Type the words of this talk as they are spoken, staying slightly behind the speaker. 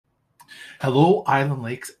Hello, Island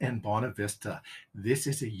Lakes and Bonavista. This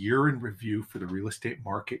is a year in review for the real estate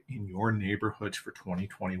market in your neighborhoods for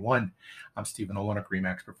 2021. I'm Stephen Olin of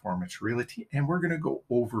Remax Performance Realty, and we're going to go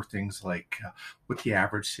over things like what the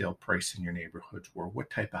average sale price in your neighborhoods were, what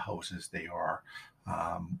type of houses they are,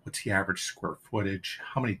 what's the average square footage,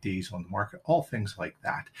 how many days on the market, all things like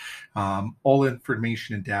that. All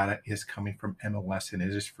information and data is coming from MLS, and it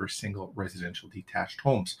is for single residential detached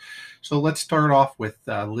homes. So let's start off with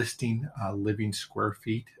listing living square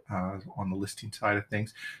feet on the listing side of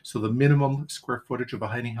things. So the minimum square footage of a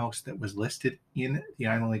hiding house that was listed in the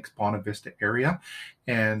Island Lakes Bonavista area,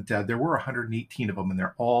 and there were 118 of them, and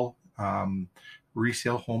they're all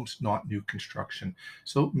resale homes, not new construction.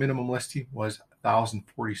 So minimum listing was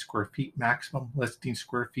 1,040 square feet. Maximum listing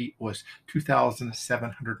square feet was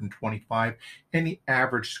 2,725, and the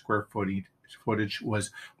average square footage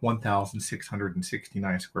was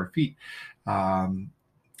 1,669 square feet.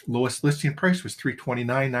 Lowest listing price was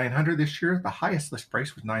 $329,900 this year. The highest list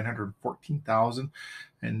price was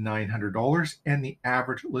 $914,900, and the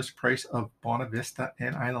average list price of Bonavista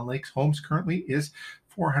and Island Lakes homes currently is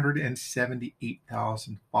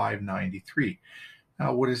 $478,593.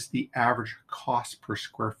 Now, what is the average cost per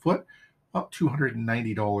square foot? About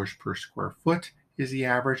 $290 per square foot is the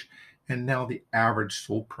average. And now the average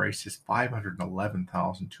sold price is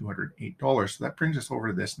 $511,208. So that brings us over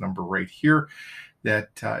to this number right here that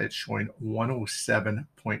it's showing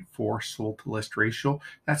 107.4 sold to list ratio.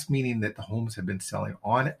 That's meaning that the homes have been selling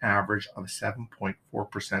on average of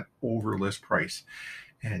 7.4% over list price.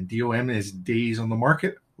 And DOM is days on the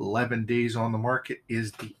market. 11 days on the market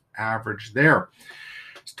is the average there.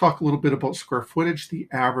 Let's talk a little bit about square footage. The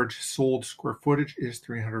average sold square footage is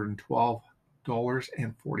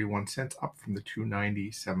 $312.41, up from the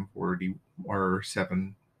 $290,740 or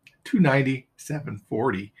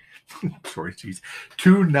 $290,740. Sorry, geez,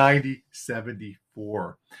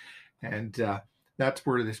 $290,774, and that's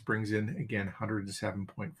where this brings in again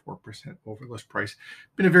 107.4% over list price.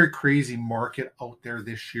 Been a very crazy market out there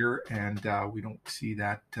this year, and we don't see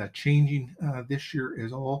that changing this year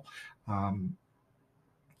at all.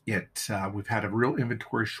 We've had a real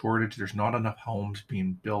inventory shortage. There's not enough homes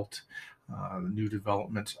being built. The new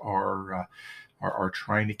developments are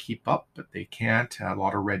trying to keep up, but they can't. A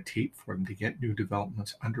lot of red tape for them to get new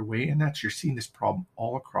developments underway, and you're seeing this problem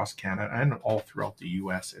all across Canada and all throughout the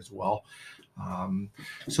U.S. as well.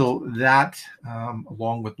 So that,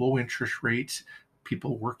 along with low interest rates,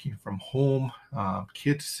 people working from home,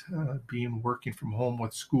 kids being working from home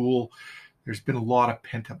with school, there's been a lot of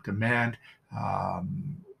pent-up demand.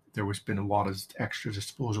 There has been a lot of extra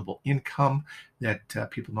disposable income that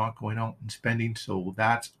people not going out and spending. So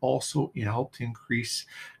that's also helped increase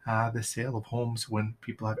the sale of homes. When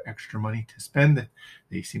people have extra money to spend,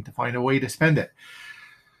 they seem to find a way to spend it.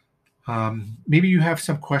 Maybe you have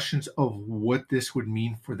some questions of what this would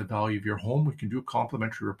mean for the value of your home. We can do a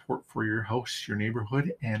complimentary report for your house, your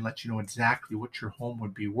neighborhood, and let you know exactly what your home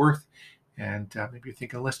would be worth. And maybe you're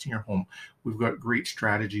thinking of listing your home. We've got great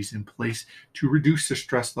strategies in place to reduce the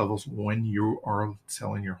stress levels when you are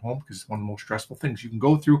selling your home, because it's one of the most stressful things you can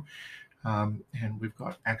go through. And we've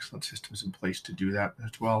got excellent systems in place to do that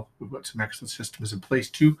as well. We've got some excellent systems in place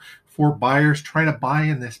too for buyers trying to buy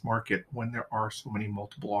in this market when there are so many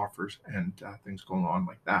multiple offers and things going on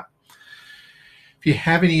like that. If you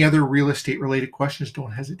have any other real estate related questions,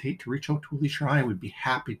 don't hesitate to reach out to Alicia or I. We'd be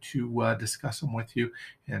happy to discuss them with you.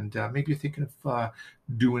 And maybe you're thinking of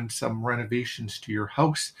doing some renovations to your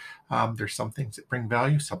house. There's some things that bring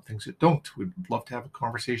value, some things that don't. We'd love to have a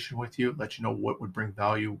conversation with you, let you know what would bring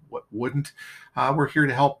value, what wouldn't. We're here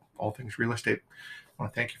to help all things real estate. I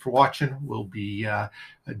want to thank you for watching. We'll be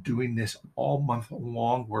doing this all month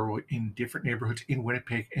long, where we're in different neighborhoods in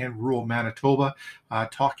Winnipeg and rural Manitoba,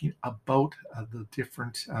 talking about the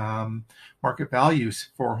different market values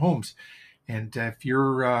for homes. And if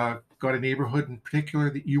you're got a neighborhood in particular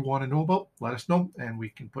that you want to know about, let us know, and we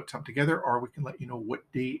can put something together, or we can let you know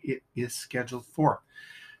what day it is scheduled for.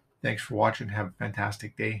 Thanks for watching. Have a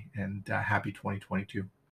fantastic day, and happy 2022.